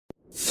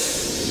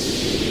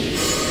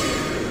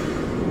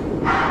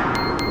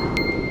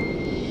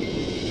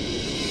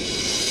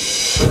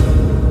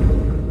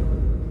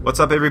What's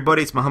up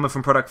everybody, it's Mohammed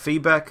from Product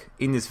Feedback.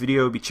 In this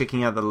video we'll be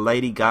checking out the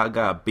Lady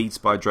Gaga Beats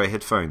by Dre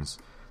headphones.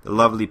 The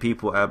lovely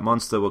people at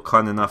Monster were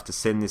kind enough to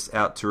send this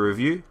out to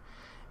review,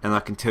 and I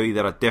can tell you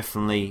that I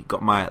definitely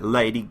got my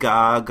Lady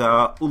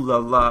Gaga ooh la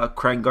la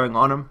crank going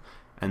on them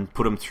and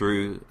put them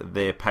through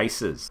their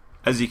paces.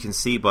 As you can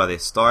see by their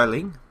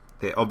styling,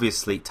 they're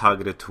obviously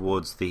targeted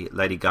towards the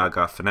Lady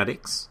Gaga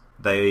fanatics.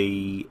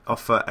 They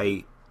offer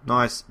a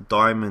nice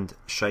diamond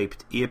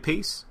shaped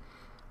earpiece,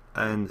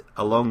 and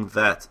along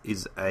that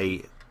is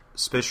a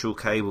special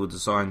cable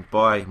designed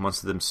by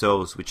Monster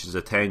themselves, which is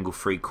a tangle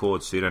free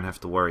cord, so you don't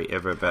have to worry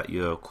ever about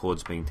your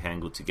cords being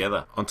tangled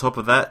together. On top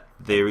of that,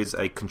 there is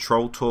a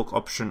control torque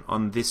option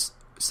on this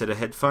set of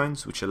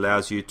headphones, which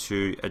allows you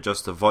to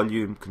adjust the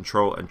volume,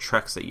 control and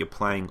tracks that you're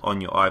playing on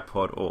your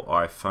iPod or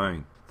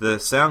iPhone. The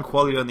sound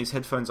quality on these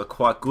headphones are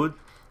quite good.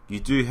 You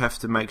do have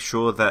to make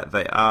sure that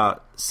they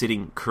are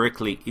sitting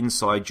correctly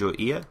inside your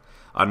ear.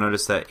 I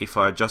noticed that if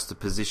I adjust the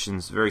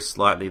positions very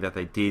slightly, that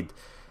they did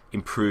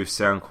improve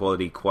sound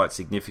quality quite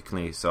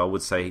significantly. So I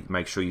would say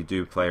make sure you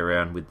do play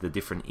around with the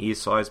different ear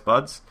size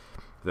buds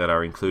that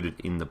are included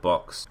in the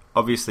box.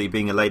 Obviously,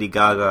 being a Lady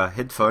Gaga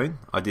headphone,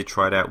 I did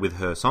try it out with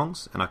her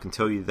songs, and I can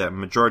tell you that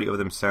majority of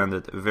them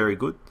sounded very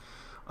good.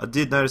 I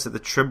did notice that the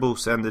treble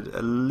sounded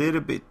a little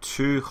bit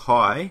too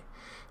high,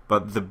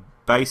 but the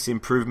bass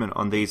improvement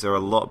on these are a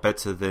lot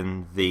better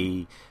than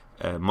the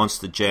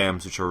Monster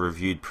Jams, which I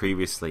reviewed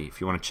previously. If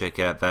you want to check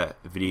out that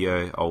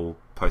video, I'll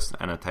post an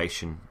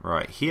annotation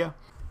right here.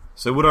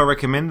 So would I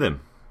recommend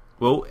them?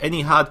 Well,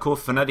 any hardcore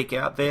fanatic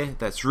out there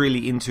that's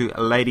really into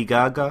Lady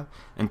Gaga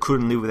and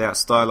couldn't live without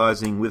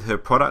stylizing with her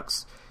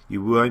products,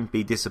 you won't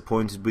be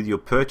disappointed with your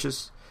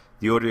purchase.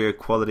 The audio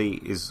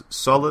quality is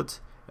solid,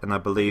 and I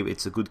believe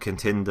it's a good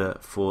contender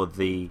for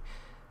the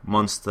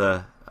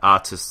Monster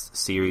Artist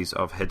series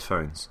of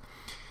headphones.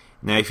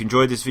 Now, if you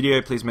enjoyed this video,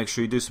 please make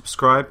sure you do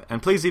subscribe,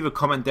 and please leave a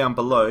comment down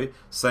below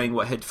saying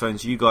what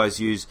headphones you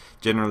guys use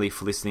generally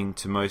for listening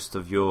to most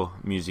of your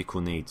musical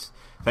needs.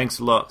 Thanks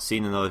a lot. See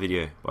you in another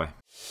video. Bye.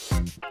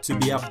 To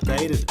be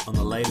updated on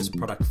the latest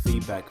product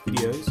feedback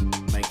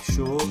videos, make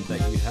sure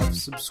that you have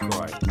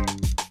subscribed.